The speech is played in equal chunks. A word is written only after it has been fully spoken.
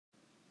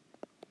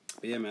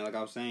But yeah, man, like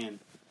I was saying,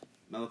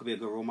 Melo could be a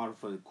good role model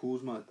for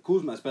Kuzma.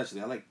 Kuzma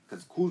especially. I like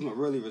because Kuzma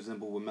really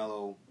resembles what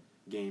Melo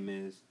game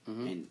is.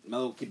 Mm-hmm. And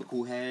Melo keep a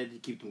cool head. He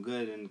keep them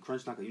good. And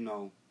Crunch Knocker, you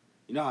know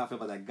how I feel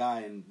about that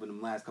guy and with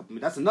them last couple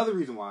minutes. That's another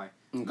reason why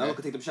Melo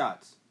could take them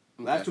shots.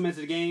 Last 2 minutes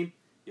of the game,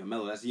 yo,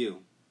 Melo, that's you.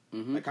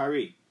 Mm-hmm. Like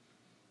Kyrie.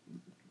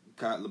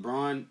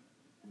 LeBron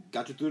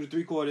got you through the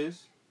 3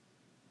 quarters.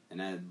 And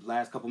that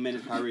last couple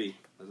minutes, Kyrie,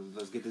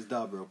 let's get this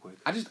dub real quick.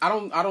 I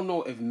don't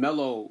know if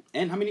Melo.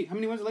 And how many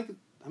wins Lakers?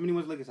 How many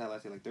wins Lakers had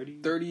last year? Like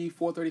 30?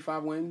 34,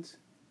 35 wins.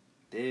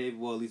 They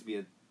will at least be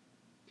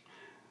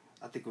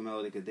I think with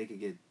Melo they could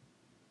get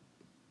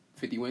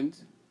 50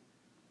 wins.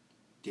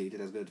 Yeah,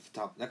 that's good for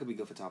top. That could be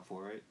good for top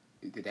 4, right?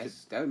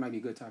 That might be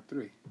good top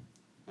 3.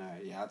 All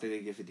right, yeah, I think they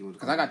get 50 wins.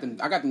 Because I got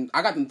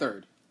them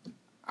third.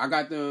 I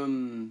got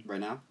them right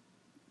now.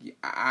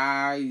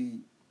 I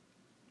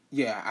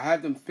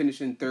have them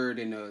finishing third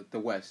in the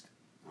West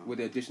with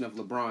the addition of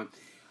LeBron.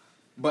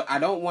 But I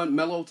don't want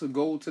Melo to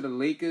go to the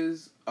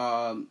Lakers.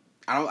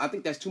 I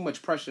think that's too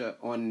much pressure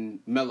on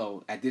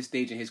Melo at this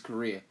stage in his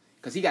career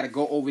because he got to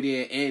go over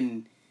there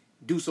and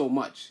do so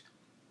much.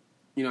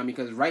 You know what I mean?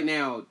 Because right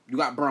now you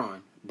got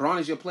Bron. Bron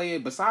is your player.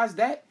 Besides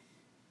that,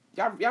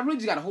 y'all really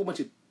just got a whole bunch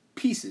of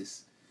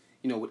pieces.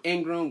 You know, with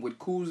Ingram, with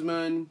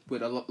Kuzma,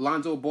 with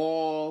Alonzo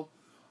Ball,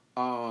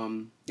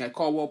 you got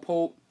Caldwell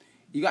Pope.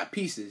 You got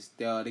pieces.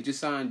 They just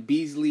signed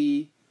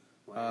Beasley.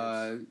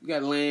 You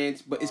got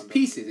Lance, but it's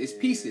pieces. It's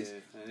pieces.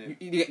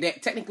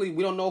 Technically,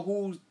 we don't know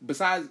who's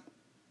besides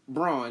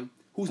Bron.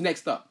 Who's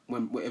next up?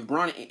 If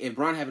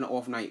Bron having an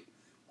off night,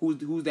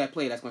 who's that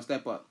player that's gonna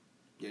step up?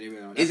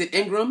 Yeah, is it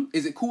Ingram?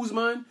 Is it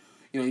Kuzma?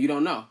 You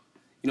don't know.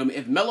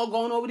 If Melo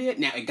going over there,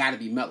 now it got to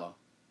be Melo.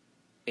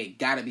 It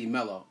got to be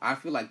Melo. I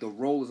feel like the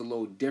role is a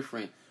little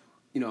different.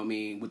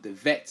 With the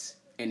vets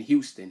in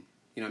Houston.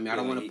 I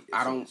don't want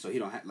to. So he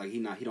don't he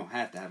don't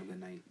have to have a good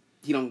night.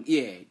 He don't.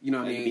 Yeah,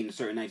 Be in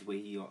certain nights where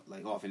he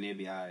off and there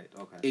be alright.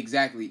 Okay.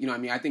 Exactly.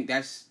 I think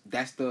that's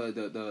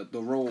the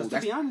role.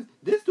 To be honest,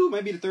 this dude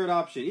might be the third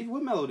option. Even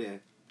with Melo there,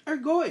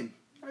 Eric Gordon's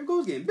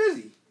getting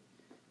busy.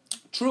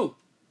 True.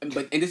 And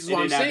this is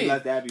what I'm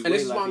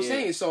saying.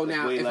 Saying. So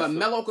now, if a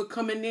Melo could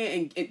come in there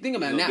and think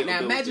about it. Now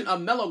imagine a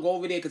Melo go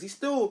over there because he's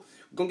still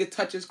gonna get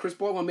touches. Chris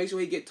Paul gonna make sure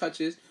he get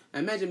touches.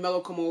 And imagine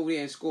Melo come over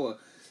there and score.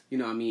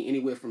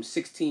 Anywhere from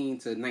 16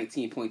 to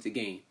 19 points a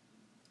game.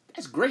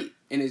 That's great,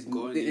 and there's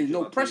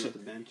no pressure.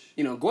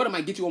 Gordon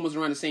might get you almost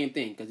around the same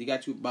thing because he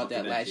got you about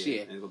that last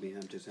year. And it'll be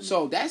him, just him.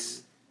 So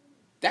that's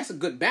a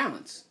good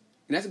balance,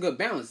 and that's a good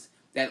balance.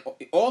 That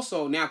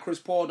also now Chris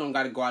Paul don't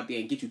got to go out there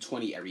and get you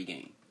 20 every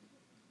game.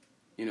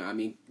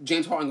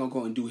 James Harden gonna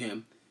go and do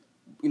him.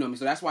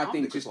 So that's why I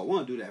think Chris Paul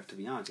want to do that. To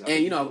be honest, and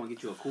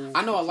get you a cool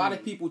I know a lot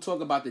of people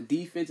talk about the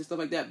defense and stuff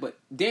like that, but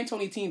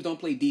D'Antoni teams don't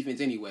play defense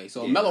anyway.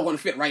 So Melo gonna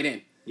fit right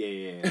in.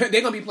 Yeah.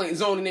 They're gonna be playing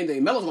zone and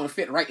then Melo's gonna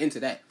fit right into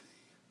that.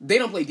 They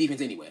don't play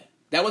defense anyway.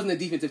 That wasn't a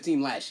defensive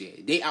team last year.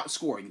 They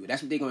outscore you.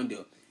 That's what they're gonna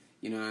do.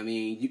 You know what I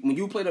mean? When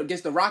you play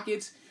against the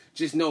Rockets,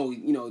 just know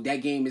that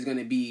game is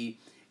gonna be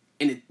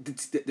in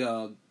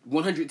the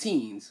 100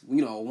 teams.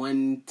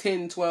 1,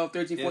 10, 12,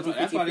 13, 14,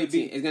 15,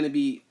 15. It's gonna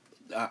be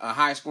a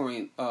high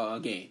scoring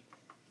game.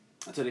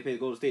 Until they play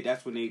Golden State,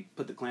 that's when they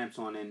put the clamps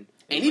on and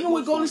even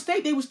with Golden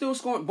State, they were still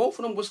scoring. Both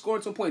of them were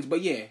scoring some points.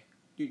 But yeah,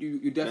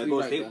 you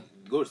definitely right.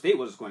 Golden State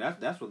wasn't scoring.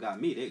 That's what got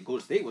me.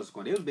 Golden State wasn't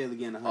scoring. They was barely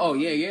getting 100. Oh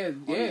yeah.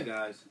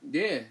 Guys.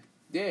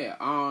 Yeah.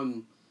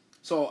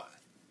 So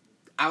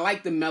I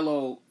like the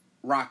Melo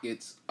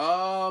Rockets.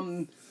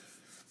 But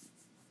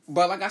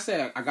like I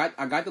said, I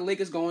got the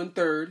Lakers going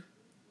third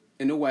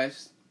in the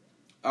West.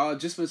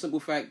 Just for the simple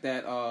fact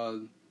that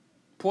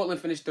Portland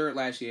finished third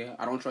last year.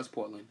 I don't trust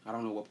Portland. I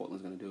don't know what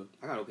Portland's gonna do.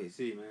 I got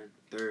OKC, man.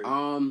 Third.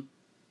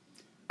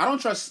 I don't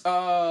trust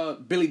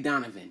Billy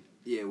Donovan.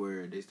 Yeah,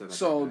 where they still got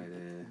so, that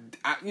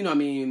guy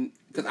there.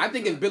 Because I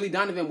think if Billy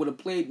Donovan would have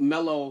played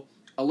Melo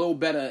a little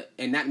better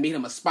and not made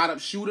him a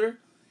spot-up shooter,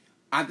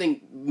 I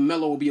think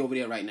Melo would be over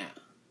there right now.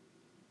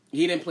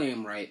 He didn't play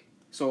him right.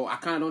 So I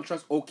kind of don't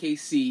trust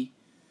OKC.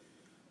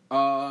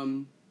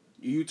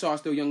 Utah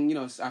still young.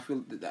 I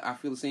feel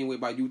the same way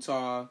about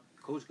Utah.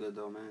 Coach good,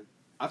 though, man.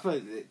 I feel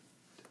like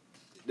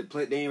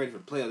they ain't ready for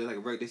the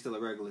playoffs. They still a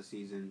regular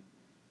season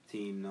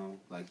team, no.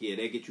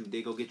 They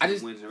go get you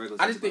wins in the regular season.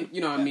 I just think,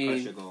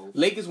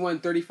 Lakers won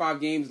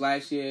 35 games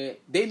last year.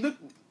 They look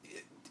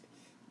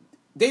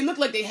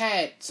like they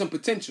had some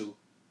potential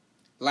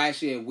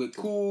last year with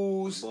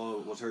Kuz.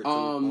 Ball was hurt too.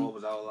 Ball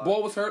was out a lot.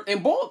 Ball was hurt.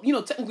 And Ball,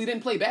 technically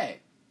didn't play bad.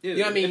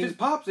 Yeah, If his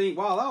pops ain't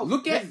wild out,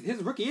 look at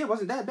his rookie year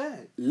wasn't that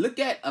bad. Look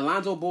at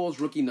Alonzo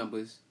Ball's rookie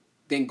numbers,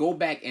 then go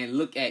back and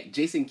look at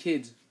Jason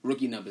Kidd's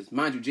rookie numbers.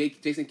 Mind you,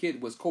 Jason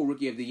Kidd was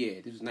co-rookie of the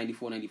year. This was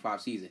 94-95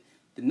 season.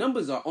 The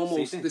numbers are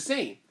almost the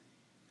same.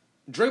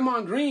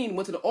 Draymond Green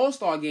went to the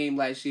All-Star game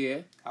last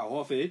year. How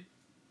often?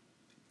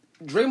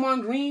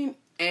 Draymond Green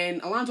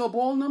and Alonzo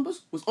Ball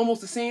numbers was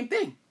almost the same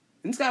thing.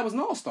 And this guy was an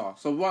All-Star.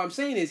 So what I'm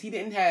saying is he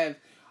didn't have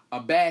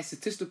a bad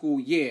statistical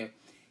year.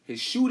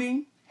 His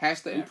shooting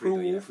has to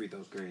improve. Free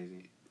throws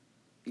crazy.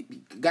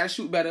 Got to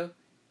shoot better.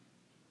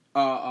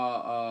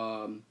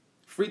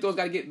 Free throws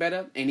got to get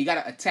better, and he got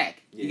to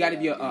attack. Yeah, you got to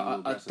be a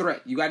a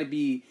threat. You got to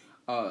be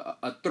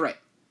a threat.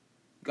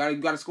 You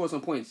got to score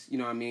some points. You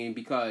know what I mean?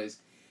 Because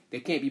they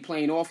can't be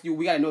playing off you.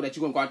 We got to know that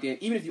you're gonna go out there,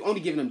 even if you only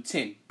giving them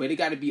 10, but it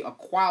got to be a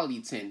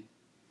quality 10.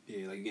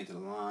 Yeah, like you get to the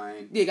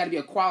line. Yeah, it got to be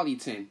a quality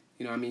 10.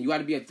 You know what I mean? You got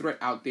to be a threat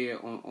out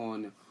there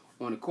on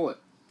the court.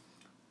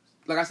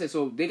 Like I said,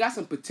 so they got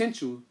some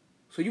potential.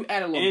 So you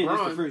add a LeBron. And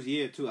it's the first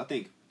year too. I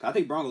think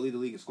Bron will lead the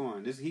league in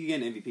scoring. He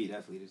getting MVP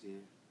definitely this year.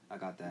 I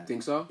got that.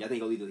 Think so? Yeah, I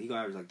think he gonna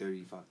average like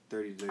 30 to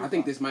 35. I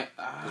think this might.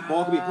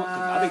 Ball could be.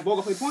 I think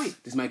Ball can play point.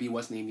 This might be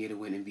what's named year to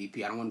win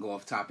MVP. I don't want to go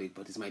off topic,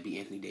 but this might be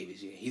Anthony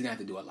Davis year. He's gonna have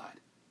to do a lot.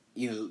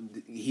 You know,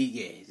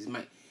 this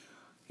might.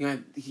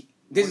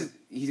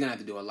 He's gonna have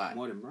to do a lot.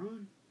 More than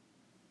Bron.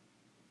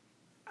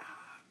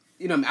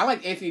 You know, I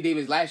like Anthony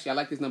Davis last year. I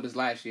like his numbers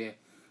last year,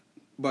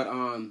 but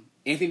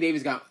Anthony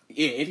Davis got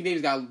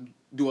to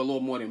do a little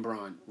more than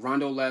Bron.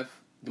 Rondo left.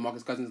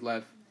 DeMarcus Cousins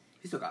left.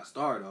 He still got a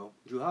star though.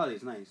 Drew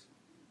Holiday's nice.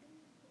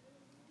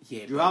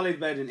 Yeah, Drew Holiday's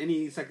better than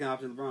any second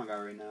option LeBron got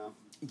right now.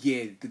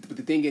 Yeah, but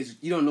the thing is,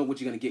 you don't know what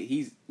you're gonna get.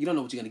 You don't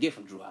know what you're gonna get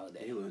from Drew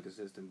Holiday. He's a little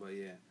inconsistent, but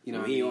yeah, you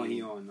know, he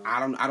on. No. I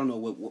don't know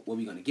what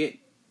we're gonna get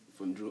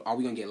from Drew. Are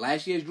we gonna get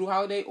last year's Drew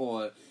Holiday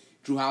or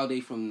Drew Holiday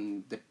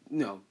from the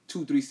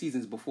 2-3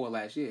 seasons before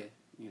last year?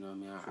 You know what I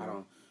mean?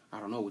 Sure. I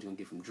don't know what you're gonna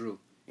get from Drew,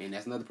 and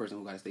that's another person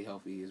who got to stay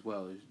healthy as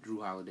well is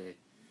Drew Holiday.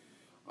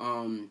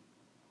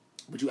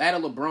 But you add a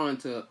LeBron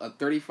to a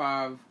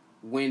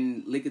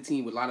 35-win Laker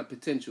team with a lot of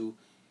potential.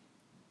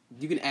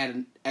 You can add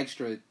an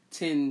extra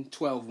 10,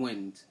 12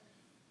 wins.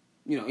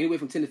 You know, anywhere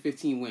from 10 to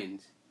 15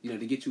 wins. You know,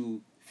 to get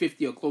you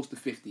 50 or close to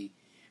 50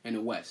 in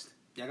the West.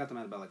 Yeah, I got them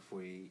at about like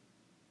 48.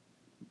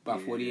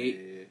 About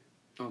 48?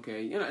 Yeah.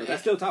 Okay. You know, but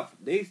that's still top.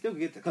 They still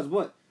get because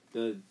what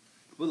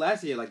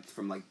last year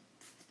from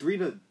 3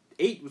 to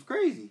 8 was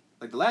crazy.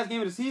 Like the last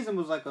game of the season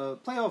was like a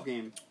playoff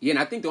game. Yeah, and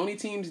I think the only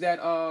teams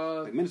that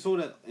like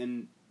Minnesota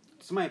and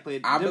somebody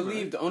played. I Denver,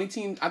 believe right? the only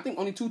team. I think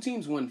only 2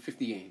 teams won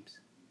 50 games.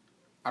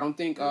 I don't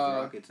think.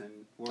 Rockets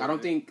and Warriors. I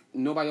don't think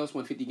nobody else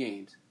won 50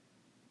 games.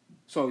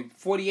 So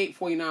 48,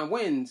 49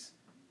 wins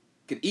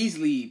could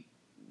easily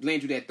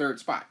land you that third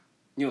spot.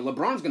 You know,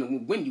 LeBron's gonna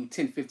win you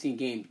 10, 15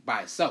 games by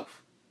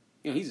himself.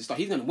 You know, he's a star.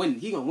 He's gonna win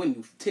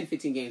you 10,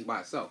 15 games by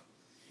himself.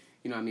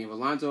 You know what I mean?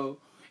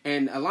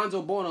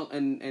 Alonzo Ball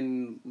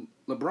and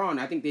LeBron,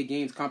 I think their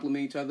games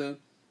complement each other.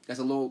 That's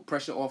a little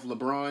pressure off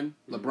LeBron.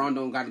 Mm-hmm. LeBron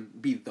don't got to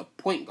be the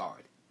point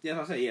guard. Yeah,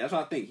 that's what I say. Yeah, that's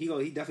what I think. He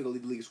definitely gonna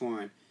lead the league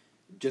scoring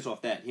just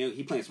off that.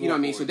 He playing small. You know what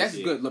I mean? So that's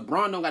good.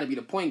 LeBron don't got to be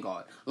the point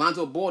guard.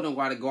 Lonzo Ball don't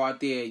got to go out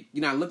there.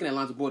 You're not looking at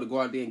Lonzo Ball to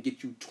go out there and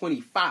get you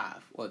 25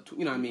 or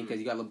you know what I mean? Because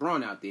you got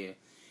LeBron out there. You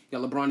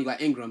got LeBron. You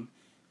got Ingram.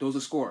 Those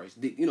are scorers.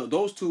 You know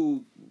those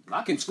two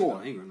can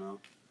score. Ingram, though.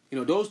 You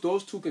know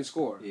those two can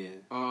score. Yeah.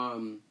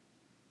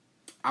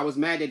 I was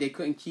mad that they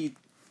couldn't keep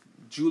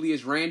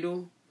Julius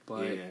Randle,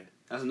 but yeah,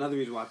 that's another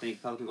reason why I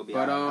think Pelican gonna be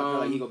alright. I feel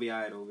like he gonna be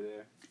alright over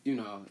there. You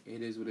know,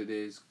 it is what it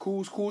is.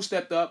 Cool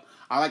stepped up.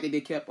 I like that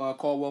they kept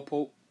Caldwell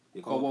Pope.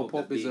 Yeah, Caldwell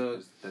Pope is a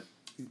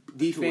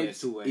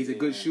defense. He's a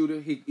good shooter.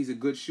 He's a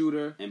good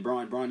shooter. And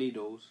Bron need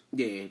those.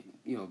 Yeah,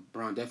 you know,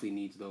 Bron definitely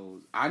needs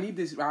those. I need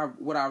this.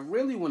 What I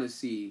really want to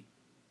see.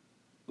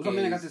 What's my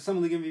man that got the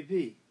Summer League MVP?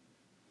 It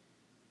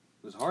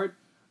was Hart.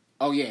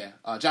 Oh yeah,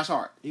 Josh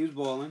Hart. He was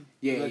balling.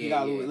 Yeah, he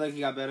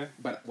got better.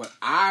 But what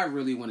I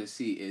really want to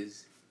see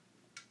is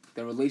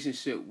the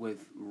relationship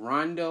with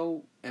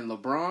Rondo and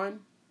LeBron,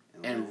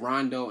 and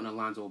Rondo and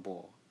Alonzo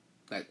Ball.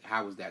 Like,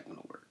 how is that going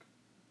to work?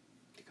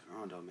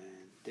 Rondo, man,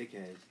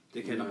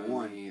 dickhead number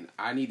one. I mean,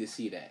 I need to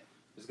see that.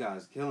 This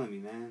guy's killing me,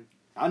 man.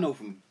 I know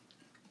from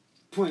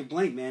point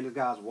blank, man, this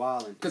guy's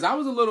wilding. Because I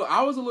was a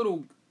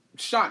little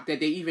shocked that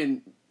they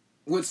even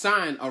would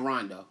sign a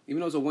Rondo,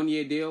 even though it's a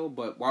 1-year deal.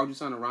 But why would you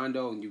sign a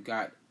Rondo and you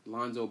got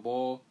Lonzo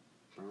Ball?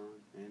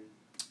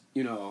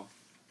 You know,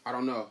 I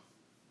don't know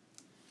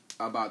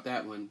about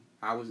that one.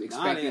 I was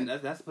expecting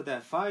that's put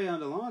that fire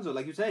under Lonzo,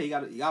 like you said. You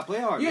got to play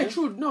hard. Yeah, man.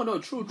 True. No,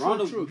 true.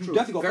 Rondo, true. You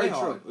definitely gonna Very play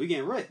hard. Or you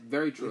getting ripped.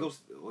 Very true.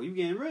 Or you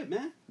getting ripped,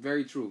 man.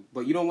 Very true.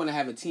 But you don't want to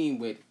have a team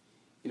with,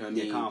 you know what I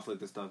mean?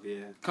 Conflict and stuff.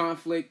 Yeah.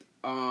 Conflict.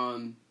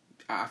 I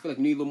feel like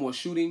you need a little more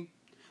shooting.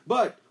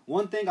 But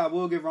one thing I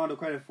will give Rondo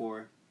credit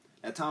for.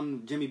 That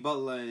time Jimmy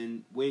Butler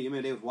and Wade,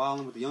 they was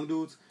wilding with the young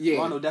dudes. Yeah,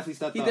 Rondo definitely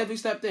stepped up. He definitely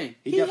stepped in.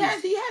 He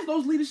has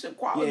those leadership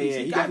qualities.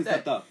 Yeah, he definitely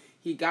stepped up.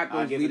 He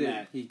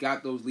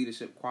got those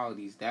leadership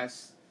qualities.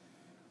 That's,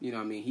 you know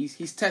what I mean?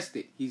 He's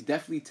tested. He's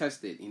definitely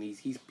tested, and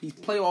he's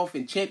playoff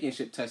and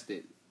championship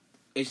tested.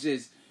 It's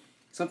just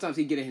sometimes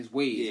he get in his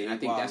ways, and I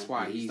think that's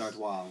why he starts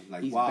wilding.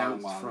 Like he's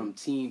bounced from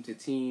team to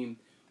team.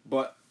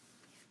 But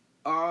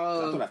I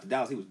thought after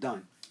Dallas he was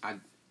done.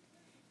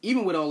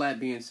 Even with all that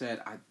being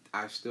said,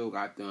 I still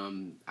got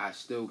them. I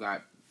still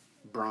got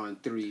Bron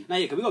 3. Now,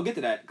 yeah, because we're going to get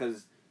to that,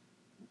 because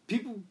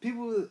people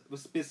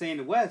was been saying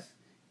the West,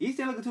 East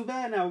ain't looking too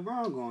bad now with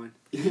Bron going.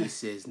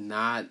 East is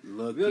not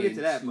looking we'll get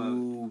to that,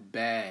 too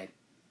bad.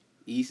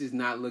 East is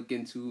not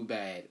looking too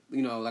bad.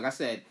 You know, like I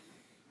said,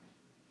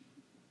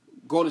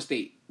 Golden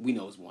State, we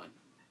know is one.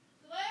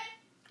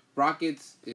 Rockets